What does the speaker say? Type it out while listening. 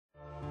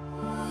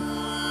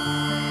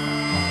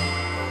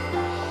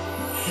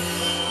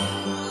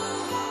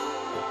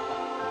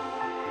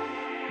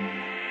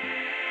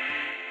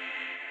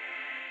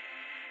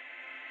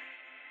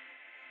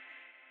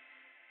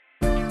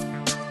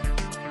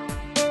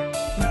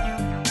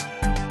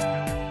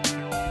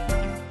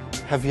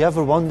Have you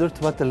ever wondered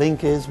what the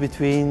link is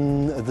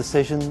between a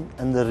decision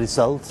and the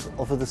result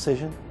of a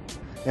decision?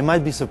 It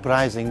might be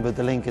surprising, but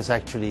the link is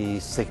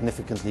actually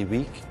significantly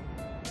weak,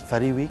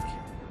 very weak.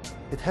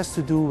 It has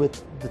to do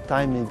with the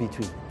time in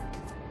between.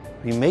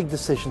 We make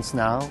decisions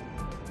now,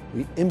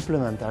 we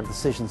implement our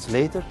decisions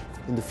later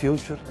in the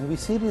future, and we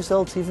see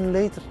results even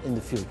later in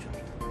the future.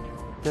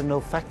 There are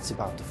no facts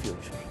about the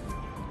future.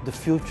 The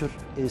future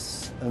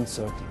is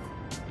uncertain.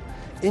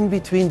 In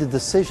between the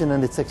decision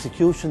and its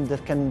execution, there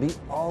can be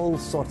all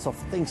sorts of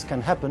things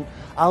can happen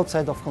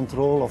outside of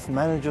control of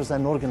managers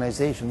and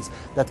organizations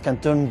that can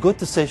turn good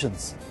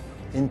decisions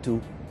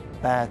into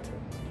bad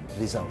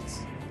results,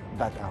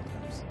 bad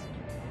outcomes.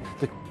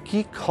 The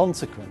key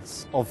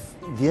consequence of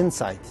the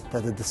insight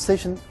that a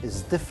decision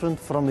is different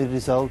from a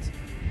result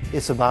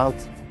is about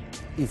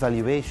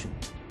evaluation.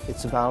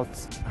 It's about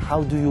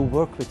how do you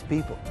work with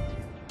people.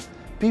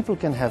 People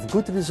can have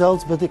good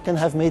results, but they can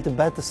have made a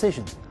bad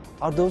decision.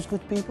 Are those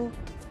good people?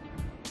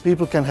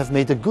 People can have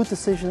made a good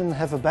decision and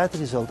have a bad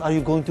result. Are you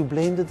going to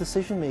blame the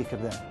decision maker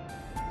then?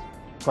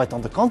 Quite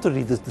on the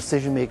contrary, the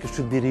decision maker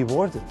should be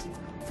rewarded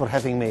for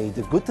having made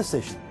a good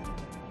decision.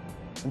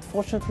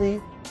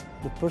 Unfortunately,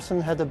 the person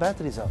had a bad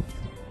result.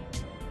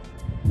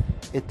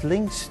 It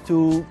links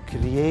to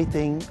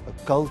creating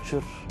a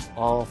culture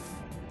of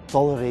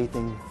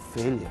tolerating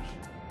failure,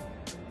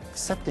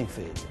 accepting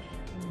failure.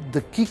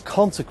 The key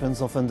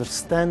consequence of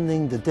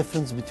understanding the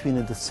difference between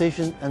a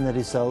decision and a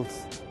result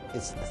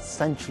is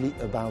essentially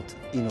about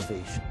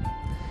innovation.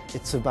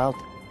 It's about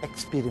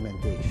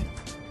experimentation,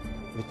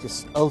 which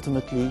is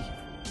ultimately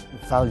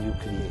value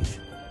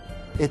creation.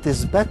 It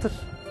is better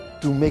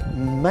to make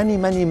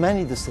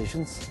many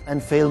decisions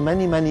and fail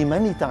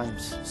many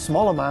times,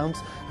 small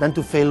amounts, than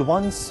to fail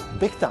once,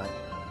 big time.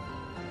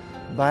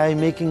 By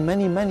making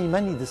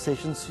many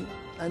decisions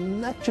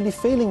and actually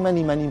failing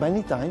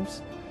many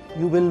times,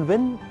 you will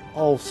win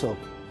also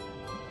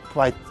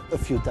quite a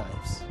few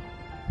times.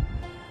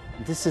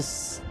 This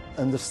is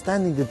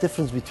understanding the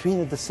difference between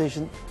a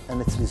decision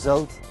and its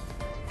result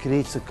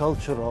creates a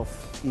culture of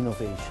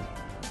innovation,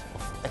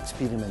 of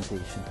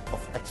experimentation,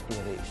 of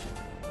exploration.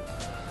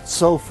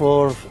 So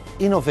for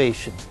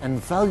innovation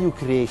and value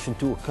creation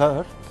to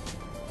occur,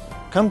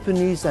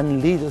 companies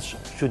and leaders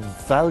should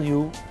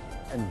value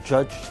and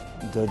judge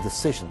the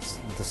decisions,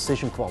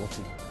 decision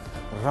quality,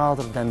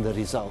 rather than the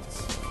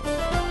results.